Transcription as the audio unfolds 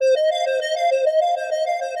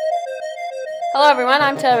Hello everyone,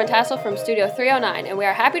 I'm Taylor Tassel from Studio 309, and we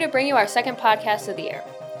are happy to bring you our second podcast of the year.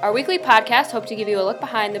 Our weekly podcast hopes to give you a look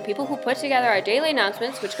behind the people who put together our daily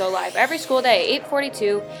announcements, which go live every school day at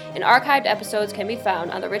 8:42, and archived episodes can be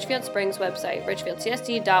found on the Richfield Springs website,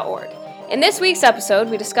 richfieldcsd.org. In this week's episode,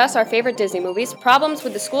 we discuss our favorite Disney movies, problems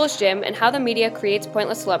with the school's gym, and how the media creates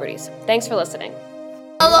pointless celebrities. Thanks for listening.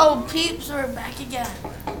 Hello, peeps. We're back again.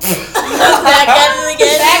 Back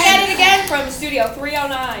at it again from Studio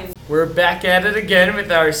 309. We're back at it again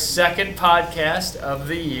with our second podcast of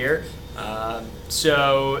the year.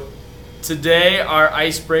 So today our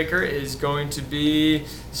icebreaker is going to be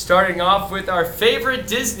starting off with our favorite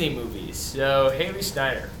Disney movies. So Haley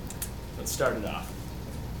Snyder, let's start it off.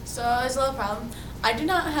 So there's a little problem. I do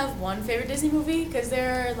not have one favorite Disney movie because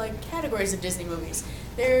there are like categories of Disney movies.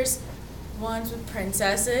 There's ones with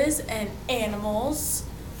princesses and animals,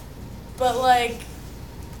 but like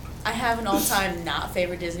I have an all-time not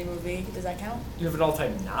favorite Disney movie. Does that count? You have an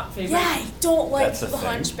all-time not favorite? Yeah, I don't like That's a The thing.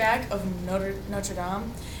 Hunchback of Notre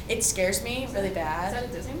Dame. It scares me really bad. Is that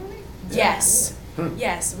a Disney movie? Yes.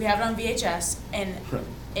 Yes, we have it on VHS and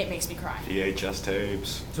it makes me cry. VHS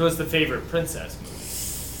tapes. So what's the favorite princess movie?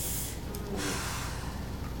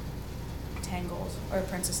 Tangled or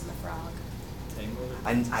Princess and the Frog.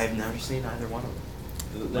 I've never seen either one of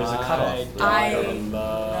them. There's a My cutoff. daughter I loves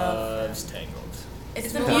love Tangled.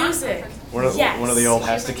 It's the music. One of Yes. the old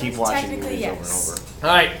has to keep watching Technically, movies yes. over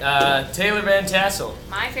and All right, Taylor Van Tassel.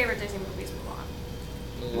 My favorite Disney movie is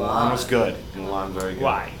Mulan. over. Mulan was good. Mulan very good.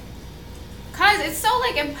 Why? Cause it's so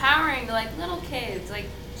like empowering to like little kids. Like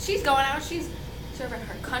she's going out, she's serving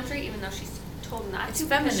her country, even though she's told not It's to.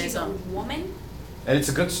 Because she's a feminism. woman. And it's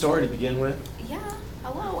a good story to begin with. Yeah.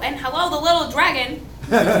 Hello and hello, the little dragon.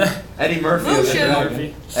 Eddie Murphy as a Mushu.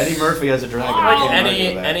 dragon. Eddie Murphy as a dragon. Oh. I can't Any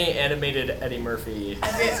argue that. animated Eddie Murphy.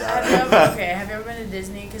 Have you ever been to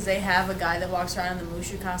Disney? Because they have a guy that walks around in the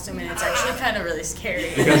Mushu costume, and it's actually kind of really scary.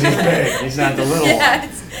 Because he's big. He's not the little Yeah, one.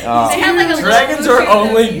 it's, Oh. They have like a little Dragons Mushu are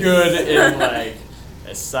only movie. good in like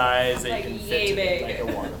a size that Like, you can yay fit big. in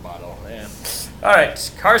like a water bottle. Yeah. All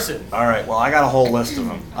right, Carson. All right, well, I got a whole list of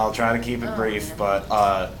them. I'll try to keep it brief, but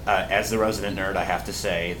as the resident nerd, I have to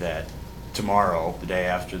say that tomorrow, the day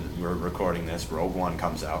after we're recording this, Rogue One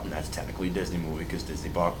comes out, and that's technically a Disney movie because Disney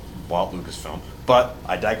bought Lucasfilm. But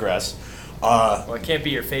I digress. Well, it can't be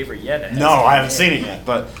your favorite yet. It has No, to I be. haven't seen it yet,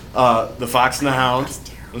 but The Fox and the Hound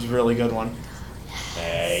was a really good one.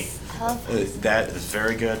 Hey. That is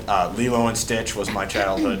very good. Lilo and Stitch was my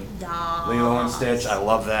childhood. Lilo and Stitch, I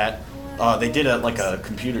love that. They did a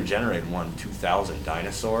computer generated one, 2000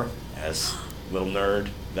 Dinosaur, as little nerd.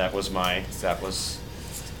 That was I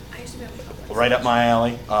used to be able to right up my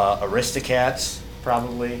alley. Aristocats,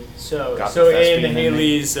 probably. So Got so the Thespian in in me.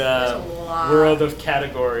 Haley's a lot. world of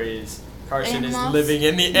categories, Carson is Animals. living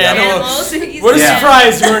in the Yeah. animals. Animals. What a Yeah.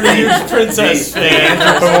 surprise! We're in a huge princess The fan.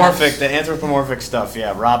 anthropomorphic stuff.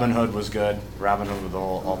 Yeah, Robin Hood was good. Robin Hood with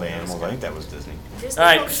all the animals. I think that was Disney. Disney All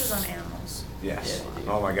right. focuses on animals. Yes.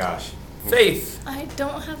 Oh my gosh. Faith. I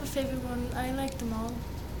don't have a favorite one. I like them all.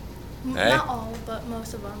 Hey. Not all, but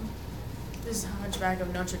most of them. This Hunchback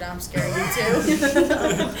of Notre Dame scare you too?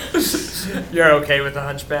 You're okay with the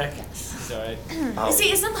Hunchback? Yes. It's all right. Oh, See,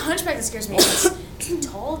 it's not the Hunchback that scares me. It's the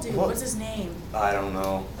tall dude. What? What's his name? I don't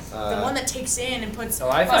know. The one that takes in and puts. Oh,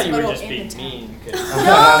 I thought you were Quasimodo just in being the town. mean. 'Cause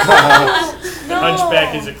No,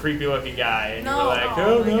 Hunchback is a creepy looking guy, and No, you're like, oh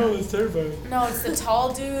oh my no, God. it's terrifying. No, it's the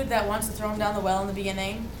tall dude that wants to throw him down the well in the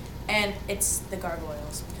beginning, and it's the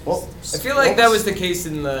gargoyles. Well, I feel like that was the case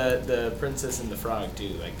in the Princess and the Frog too.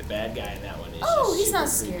 Like the bad guy in that one is. Oh, just he's super not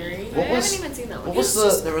creepy. scary. What I was- haven't even seen that What one.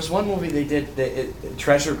 was there was one movie they did,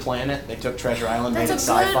 Treasure Planet. They took Treasure Island, made it That's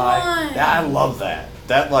a good sci-fi. one. Yeah, I love that.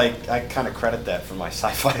 That I kind of credit that for my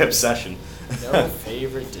sci-fi obsession. No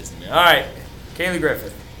favorite Disney. All right, Kaylee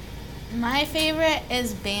Griffith. My favorite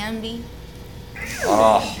is Bambi.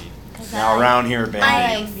 Oh, 'cause now around here, I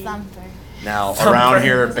Bambi. like Thumper. Now Thumper. around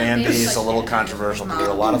here, Is that Bambi Bambi? is a little controversial because there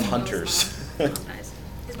are a lot of hunters. Nice.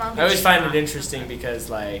 His mom I always gets find shot. it interesting because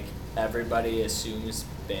like everybody assumes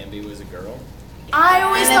Bambi was a girl, I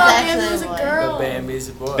always And thought it's Bambi actually was a a boy. girl. but Bambi's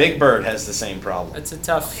a boy. Big Bird has the same problem. That's a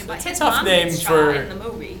tough. Okay, but That's a his tough mom name gets for. shot in the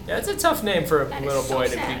movie. Yeah, it's a tough name for a That is little so boy to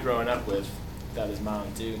be sad. growing up with, without his mom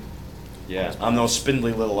too. Yeah, on those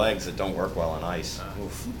spindly little eggs that don't work well on ice.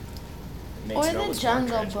 Oof. Makes Or it the almost more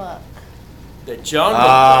Jungle tragic. Book. The Jungle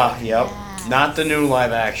Ah, Book. yep. Yes. Not the new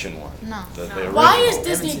live action one. No. The No. Why is original.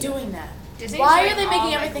 Disney Haven't seen doing that? Disney's Why doing are they all, making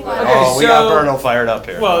like, everything live live Okay, Oh, we got so- Berto fired up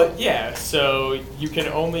here. Well, yeah. So you can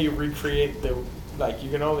only recreate the like, you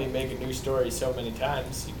can only make a new story so many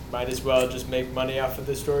times. You might as well just make money off of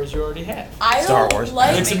the stories you already have. I Star don't Wars.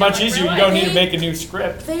 like Makes it much easier. You don't need to make a new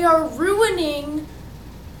script. They are ruining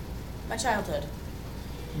my childhood.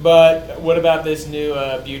 But what about this new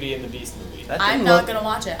Beauty and the Beast movie? That I'm didn't not look- gonna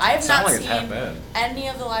watch it. I have sound not like it's half seen bad. any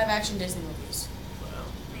of the live action Disney movies.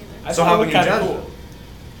 I So thought how it would looked you kinda judge cool. it?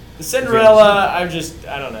 The Cinderella, I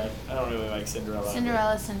don't know. I don't really like Cinderella.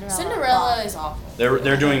 Cinderella. Cinderella is awful.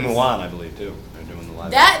 They're doing Mulan, I believe, too. They're doing the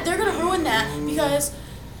live. That they're gonna ruin that because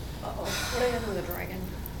Uh-oh. What are they gonna do with the dragon?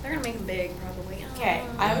 They're gonna make him big, probably. okay,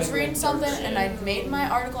 I was reading something and I made my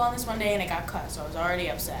article on this one day and it got cut, so I was already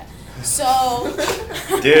upset. So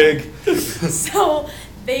Dig. so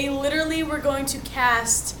they literally were going to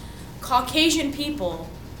cast Caucasian people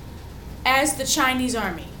as the Chinese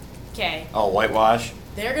army. Okay, Oh, whitewash.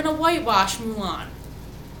 they're gonna whitewash Mulan.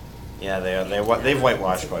 Yeah, they are. They've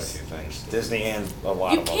whitewashed quite a few things. Disney and a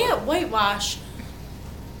lot You of can't other. whitewash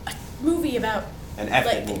a movie about An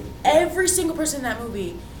ethnic like movie. every single person in that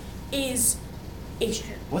movie is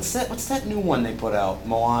Asian. What's that new one they put out?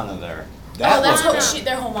 Moana there. That Oh, that's looked good.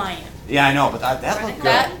 they're Hawaiian. Yeah, I know, but that looked good.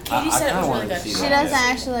 That- Katie said it kinda was wanted really to good. see She that. doesn't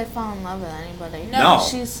actually like fall in love with anybody. No.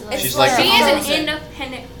 She's like, It's She's like like She the is an Frozen.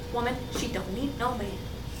 independent woman. She don't need no man.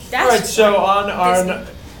 That's All right, so on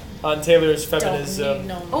Disney. on Taylor's Don't feminism need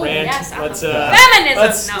no Oh, rant, yes, I'm let's a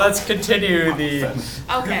feminism, no. let's continue the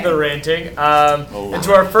Okay. the ranting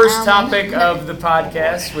into our first topic of the Oh,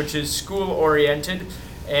 podcast, which is school oriented.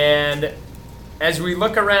 And as we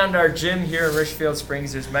look around our gym here in Richfield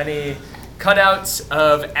Springs, there's many cutouts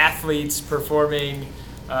of athletes performing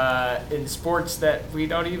in sports that we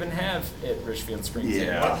don't even have at Richfield Springs Yeah.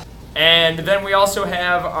 anymore. And then we also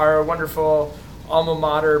have our wonderful alma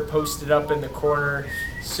mater posted up in the corner.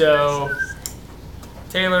 So,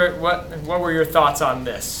 Taylor, what were your thoughts on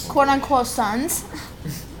this? quote unquote sons.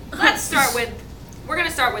 Let's start with. We're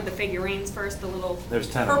gonna start with the figurines first. The little There's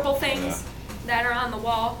 10 of purple them. things that are on the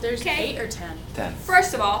wall. There's Okay. 8 or 10. 10.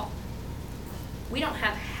 First of all, we don't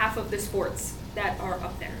have half of the sports that are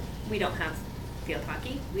up there. We don't have field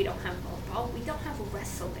hockey. We don't have volleyball. We don't have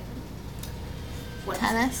wrestling. What?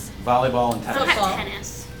 Tennis. Volleyball and We don't tennis. Football. have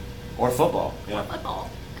tennis Or football. or Yeah. football.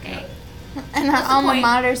 Okay. And our What's the alma point?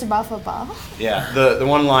 mater is about football. Yeah. The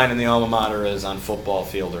one line in the alma mater is on football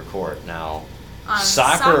field or court. Now, On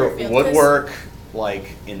soccer field, would 'cause- work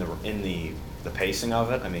like in the pacing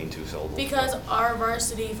of it. I mean, two syllables. Because our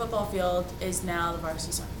varsity football field is now the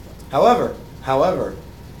varsity soccer field. However,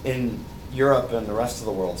 in Europe and the rest of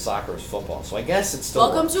the world, soccer is football. So I guess it's still.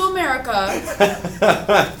 Welcome to America.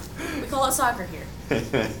 We call it soccer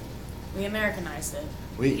here. We Americanized it.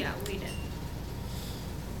 Yeah, we did.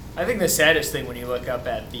 I think the saddest thing when you look up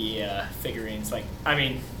at the figurines, like, I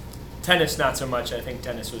mean, tennis not so much. I think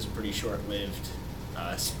tennis was a pretty short-lived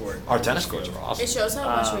sport. Our tennis courts are awesome. It shows how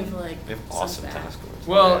much we've We like. have sunk awesome back. tennis courts.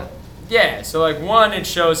 Well, yeah. So like one, it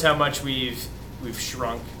shows how much we've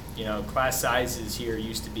shrunk. You know, class sizes here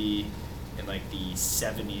used to be in like the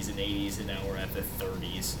 70s and 80s, and now we're at the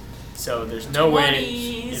 30s. So there's no way,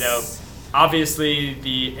 you know. Obviously,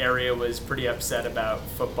 the area was pretty upset about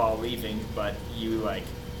football leaving, but you like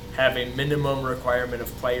have a minimum requirement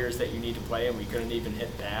of players that you need to play, and we couldn't even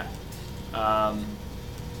hit that.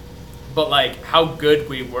 But like how good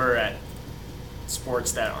we were at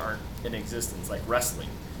sports that aren't in existence, like wrestling.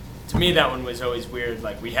 To me, that one was always weird.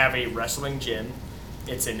 Like we have a wrestling gym.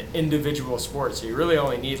 It's an individual sport, so you really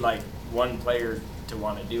only need like one player to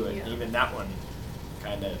want to do it. Yeah. Even that one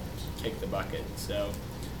kind of kicked the bucket. So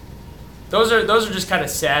those are just kind of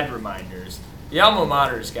sad reminders. The alma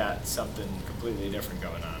mater's got something completely different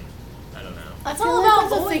going on. I don't know. I It's feel all like about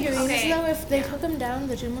with the boys. figurines, Okay. though, if they took them down,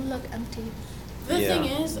 the gym would look empty. The Yeah. thing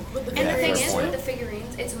is, with the And the thing fair is, point. with the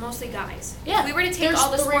figurines, it's mostly guys. Yeah, If we were to take there's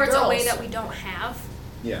all the 3 sports away girls. that we don't have,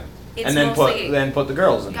 Yeah. it's and then mostly put the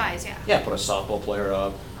girls in. there. guys, yeah. Yeah, put a softball player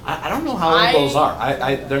up. I don't know how old I- those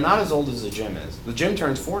are. They're not as old as the gym is. The gym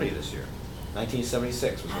turns 40 this year.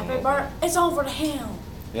 1976 was when Happy it bar. opened. It's over the hill.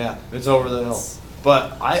 Yeah, it's over the hill.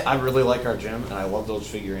 But I really like our gym, and I love those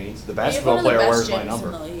figurines. The basketball one of the player best wears my gyms in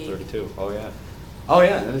number, the league. 32. Oh yeah. Oh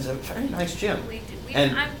yeah, and it's a very nice gym.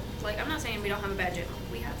 And- I'm not saying we don't have a bad gym.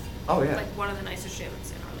 We have Oh yeah. like one of the nicest gyms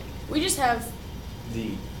in our league. We just have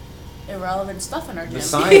The irrelevant stuff in our gym. the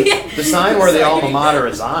sign where the Sorry. alma mater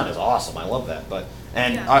is on is awesome. I love that. But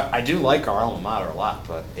Yeah. I do like our alma mater a lot,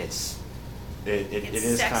 but it is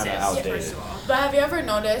It's kind of sexist, outdated. first of all. But have you ever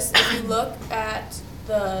noticed, if you look at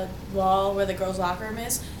the wall where the girls' locker room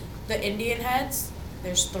is, the Indian heads,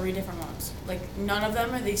 there's 3 different ones. Like, none of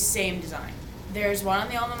them are the same design. There's one on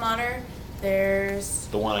the alma mater, there's,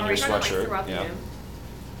 The one on Are your we talking, like, sweatshirt. throughout the Yeah. gym?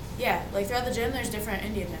 yeah, like throughout the gym, there's different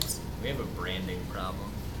Indian heads. We have a branding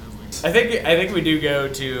problem. I think we do go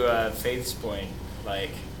to Faith's point.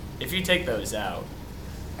 Like, if you take those out,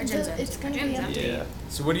 Our gym's It's empty. gonna Gym's be empty. empty.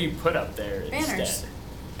 so what do you put up there Banners. instead?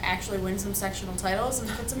 Actually win some sectional titles and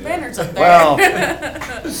put some banners up there. Well,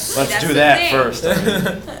 let's That's do the that thing.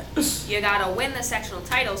 first. You gotta win the sectional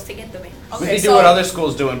titles to get the banners. We Okay, could do so- what other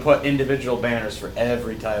schools do and put individual banners for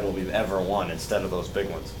every title we've ever won instead of those big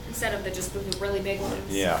ones. Instead of the really big ones.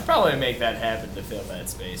 Yeah. Probably make that happen to fill that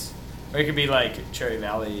space. Or it could be like Cherry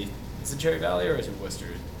Valley. Is it Cherry Valley or is it Worcester?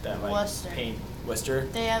 That like Worcester. paint Worcester.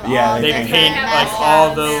 They have Yeah, all they They different paint like mascots.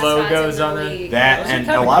 all the mascots logos in the on it. league. That Those are and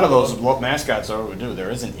kinda a lot of cool. those mascots are what we do. There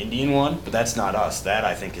is an Indian one, but that's not us. That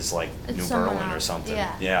I think is like It's New someone Berlin or else. something.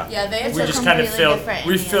 Yeah. Yeah. Yeah, they have It's We a just kind of completely filled. different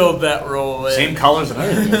We Indian. filled that role in. Same colors and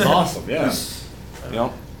everything. It's awesome. Yeah.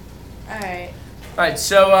 Yep. Alright. All right,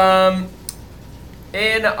 so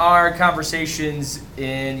in our conversations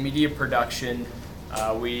in media production,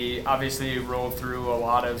 we obviously roll through a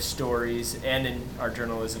lot of stories, and in our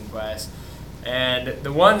journalism class, and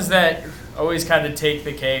the ones that always kind of take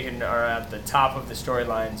the cake and are at the top of the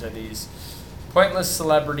storylines are these pointless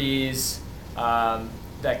celebrities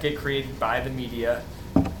that get created by the media,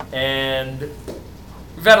 and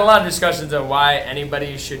we've had a lot of discussions on why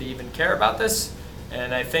anybody should even care about this.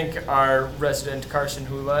 And I think our resident Carson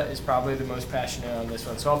Hula is probably the most passionate on this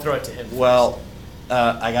one, so I'll throw it to him. Well,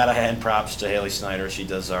 I gotta hand props to Haley Snyder. She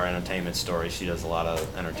does our entertainment stories. She does a lot of Yeah,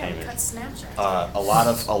 we entertainment. cut Snapchat. A lot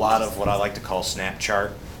of what I like to call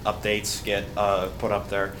Snapchat updates get put up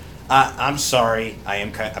there. I'm sorry.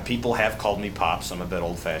 People have called me pops. I'm a bit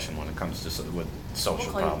old-fashioned when it comes to with social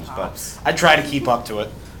We'll call problems, you but Pops. I try to keep up to it.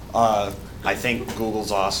 I think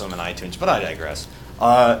Google's awesome and iTunes, but I digress.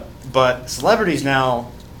 But celebrities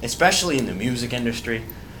now, especially in the music industry,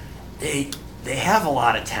 they have a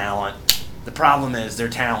lot of talent. The problem is their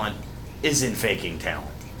talent isn't faking talent.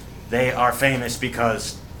 They are famous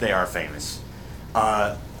because they are famous.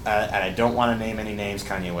 And I don't want to name any names,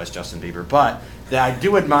 Kanye West, Justin Bieber, but I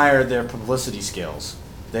do admire their publicity skills.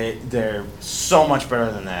 They're so much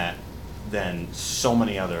better than that, than so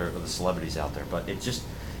many other of the celebrities out there. But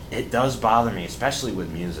it does bother me, especially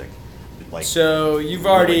with music. Like, So you've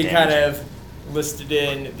really already kind damaging. of listed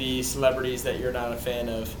in the celebrities that you're not a fan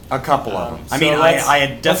of. A couple of them. I So mean, let's- I had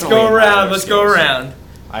Let's definitely. go admire around. their Let's go skills. around.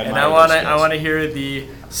 I And admire I their skills. want to hear the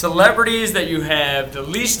celebrities that you have the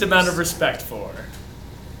least amount of respect for.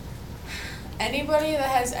 Anybody that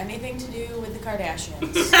has anything to do with the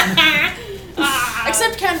Kardashians.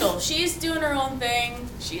 Except Kendall. She's doing her own thing.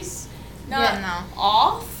 She's not Yeah, no.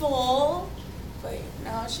 awful, but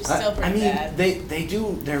no, she's still pretty bad.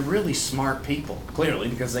 They're really smart people, clearly,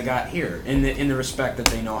 because they got here in the respect that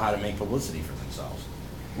they know how to make publicity for themselves,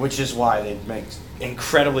 which is why they make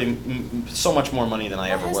incredibly so much more money than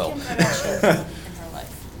I ever What has will. Kim Kardashian done in her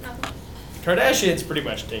life? Nothing. Kardashians pretty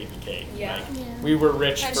much take the cake. Yeah. Like, Yeah. we were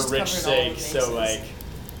rich I for just rich covered all sake, the so bases.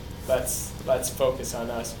 like, let's focus on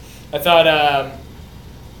us. I thought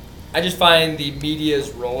I just find the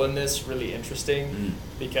media's role in this really interesting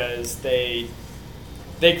because they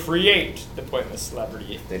create the pointless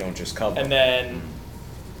celebrity, They don't just cover. and then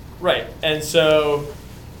right, and so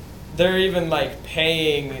they're even like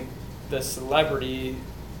paying the celebrity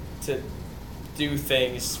to do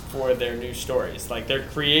things for their news stories. Like they're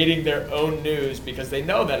creating their own news because they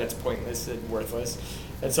know that it's pointless and worthless.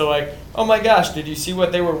 And so like, oh my gosh, did you see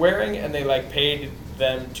what they were wearing? And they like paid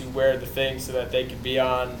them to wear the thing so that they could be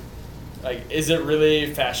on. Like, is it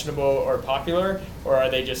really fashionable or popular, or are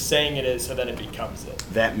they just saying it is so that it becomes it?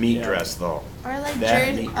 That meat Yeah. dress, though. Or like That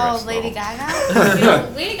Lady neat dress, Lady though. Gaga. You know,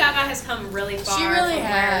 Lady Gaga has come really far She really from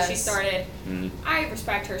has. where she started. Mhm. I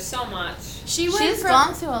respect her so much. She went She's from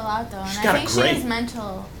gone through a lot though, and She's I got a think she great- has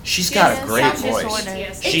mental. She's She got has a great some voice. disorder.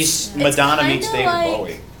 Yes. She's It's Madonna kinda meets David like-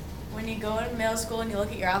 Bowie. when you go in middle school and you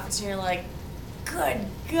look at your outfits and you're like, good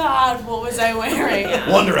God, what was I wearing? Yeah.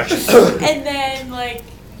 One Direction. And then like,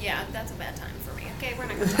 Yeah, that's a bad time for me. Okay, we're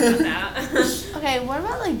not gonna talk about that. Okay, what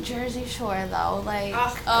about like Jersey Shore though? Like,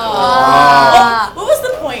 Oh, Ah. what was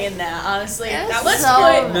the point in that? Honestly, It was let's so put.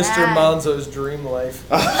 bad. Mr. Monzo's dream life.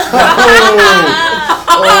 oh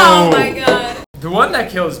my god. The one that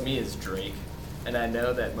kills me is Drake, and I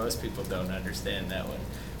know that most people don't understand that one.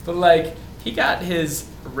 But like, he got his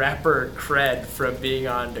rapper cred from being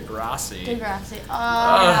on Degrassi. Degrassi.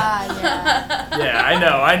 Oh, yeah. Yeah, I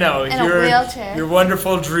know. In a wheelchair. Your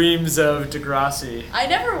wonderful dreams of Degrassi. I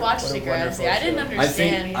never watched What a Degrassi. wonderful I didn't show.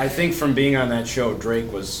 understand. I think from being on that show, Drake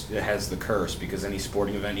has the curse because any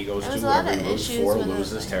sporting event he goes There to, was a lot whoever of he roots issues for with it,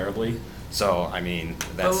 loses like- terribly. So I mean,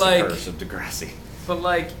 that's like- the curse of Degrassi. But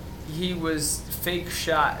like, he was fake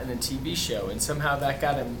shot in a TV show, and somehow that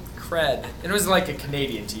got him cred. And it was like a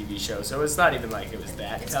Canadian TV show, so it's not even like it was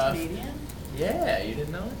that It's tough. Canadian? Yeah, you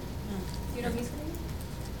didn't know it? You know he's Canadian?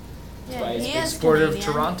 That's why Yeah, he's he a big is supporter of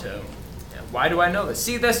Canadian. Toronto. Yeah, why do I know this?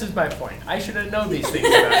 See, this is my point. I should have known these things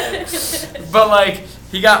about him. But like,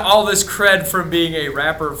 he got all this cred from being a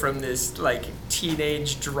rapper from this like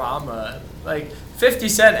teenage drama. Like 50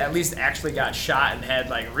 Cent at least actually got shot and had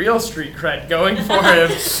like real street cred going for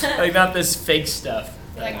him, like not this fake stuff.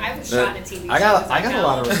 Like, I was shot in a TV show. I got 'cause I got a know.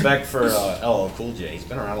 lot of respect for LL Cool J. He's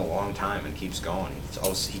been around a long time and keeps going.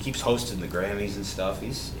 He keeps hosting the Grammys and stuff.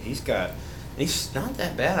 He's not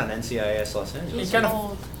that bad on NCIS Los Angeles. He's kind of-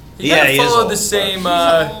 old. He Yeah, kind he of is followed old, the but- same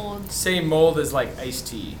old. same mold as like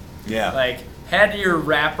Ice-T. Yeah. Like had your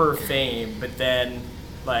rapper fame, but then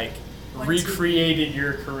like Went recreated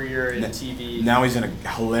your career in TV. Now he's in a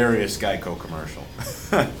hilarious Geico commercial.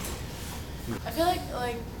 I feel like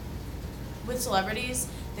with celebrities,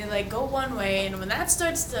 they like go one way, and when that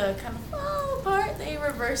starts to kind of fall apart, they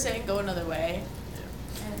reverse it and go another way.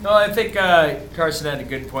 And No, I think Carson had a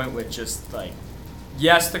good point with just like,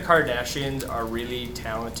 yes, the Kardashians are really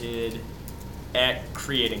talented at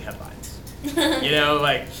creating headlines. You know,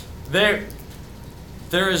 like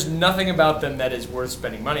there is nothing about them that is worth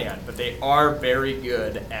spending money on, but they are very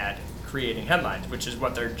good at creating headlines, which is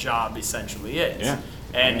what their job essentially is. Yeah.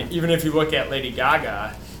 And even if you look at Lady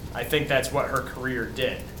Gaga, I think that's what her career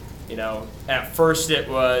did. You know, at first it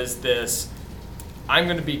was this, I'm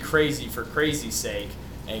going to be crazy for crazy's sake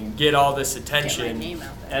and get all this attention, name out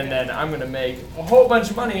there. and then I'm going to make a whole bunch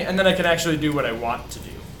of money, and then I can actually do what I want to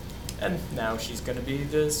do. And now she's going to be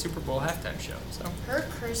the Super Bowl halftime show. So her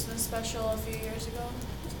Christmas special a few years ago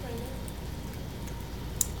was pretty good.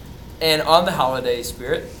 And on the holiday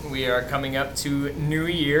spirit, we are coming up to New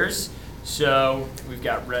Year's. So we've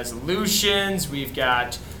got resolutions, we've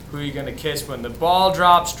got who are you going to kiss when the ball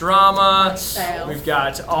drops drama, Style. we've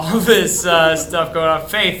got all this stuff going on.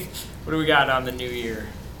 Faith, what do we got on the new year?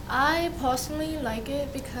 I personally like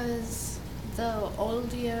it because the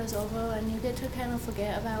old year is over and you get to kind of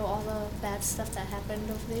forget about all the bad stuff that happened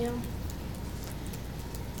over the year.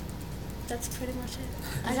 That's pretty much it.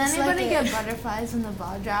 I Does just anybody like it. get butterflies when the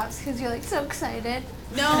ball drops because you're like so excited?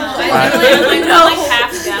 No, I feel like I'm like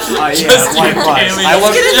half down. Just yeah, you, likewise. Kaylee. I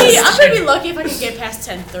look, I'm gonna be lucky if I can get past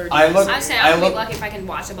 10:30. I look, I say I I'm gonna look, be lucky if I can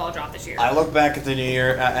watch a ball drop this year. I look back at the new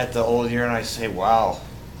year, at the old year, and I say, wow,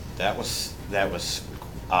 that was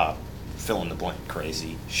fill in the blank,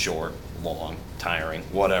 crazy, short, long, tiring,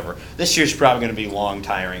 whatever. This year's probably going to be long,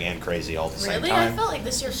 tiring, and crazy all at the same Really? I time. felt like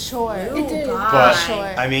this year Short. flew It did. by. But Sure.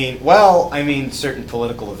 I mean, certain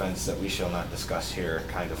political events that we shall not discuss here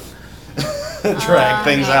kind of drag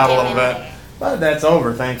things out a little bit. But that's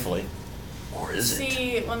over, thankfully. Or is it?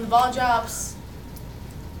 See, when the ball drops,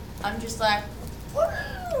 I'm just like, woo!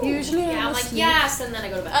 Usually yeah, I'm like, yes, and then I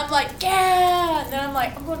go to bed. I'm like, yeah, and then I'm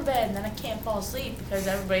like, I'm going to bed, and then I can't fall asleep because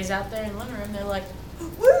everybody's out there in the living room. They're like,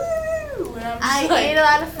 woo! And I'm just I like, ate a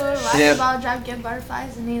lot of food, watch Yeah. the ball drop, get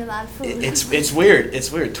butterflies, and eat a lot of food. It's weird.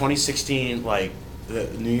 It's weird. 2016, like the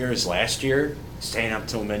New Year's last year, staying up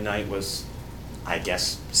till midnight was, I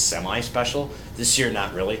guess, semi-special. This year,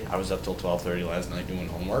 not really. I was up till 12:30 last night doing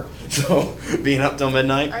homework. So being up till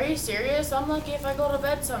midnight. Are you serious? I'm lucky if I go to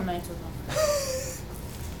bed some nights with them.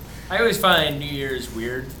 I always find New Year's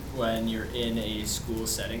weird when you're in a school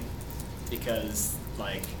setting because,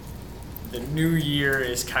 like, the new year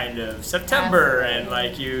is kind of September and,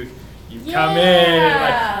 like, you come in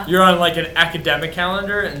and, like, you're on, like, an academic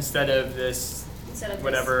calendar instead of this Instead of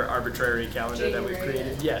whatever arbitrary calendar that we've January to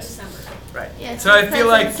created. Yes. December. Right. Yeah, So I because feel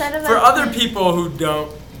like instead of for us other being- people who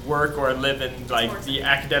don't work or live in like the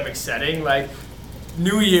academic setting, like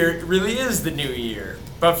New Year really is the new year.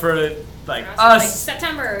 But for like For us, us, like,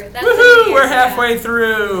 September. That's the woohoo, New Year, we're yeah. halfway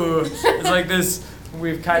through. It's like this.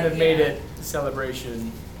 We've kind of made it a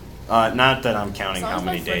celebration. Not that I'm counting As long how as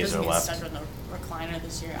my many foot days doesn't are get left. stuck in the recliner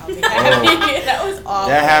this year, I'll be happy. That was awful.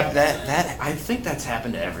 That I think that's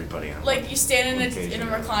happened to everybody. On Like you stand in a occasion.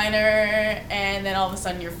 recliner, and then all of a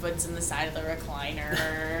sudden your foot's in the side of the recliner.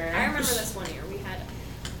 I remember this one year we had,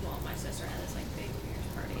 well, my sister had this like big New Year's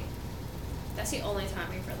party. That's the only time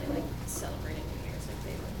we really like celebrated New Year's like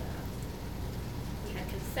big like that. We had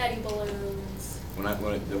confetti balloons.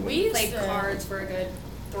 We used Played to- cards for a good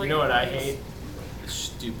 3 You know what I days. hate? The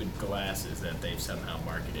stupid glasses that they've somehow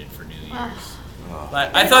marketed for New Year's. Oh.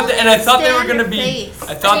 Like, I thought, they were Stay on gonna your be. face.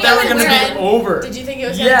 I thought I they think were I gonna was be over. Did you think it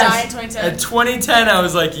was gonna die in 2010? At 2010, I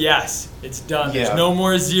was like, yes, it's done. Yeah. There's no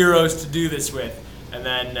more zeros to do this with. And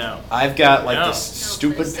then no. I've got like No. this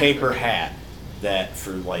stupid paper hat that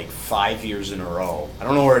for like 5 years in a row, I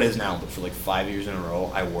don't know where it is now, but for like 5 years in a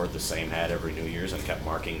row, I wore the same hat every New Year's and kept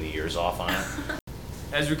marking the years off on it.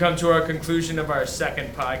 As we come to our conclusion of our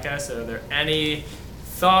second podcast, are there any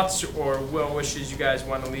thoughts or well wishes you guys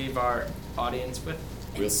want to leave our audience with?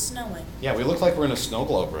 It's snowing. Yeah, we look like we're in a snow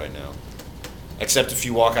globe right now. Except if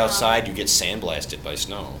you walk outside, you get sandblasted by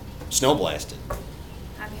snow. Snow blasted.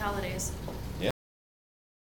 Happy holidays.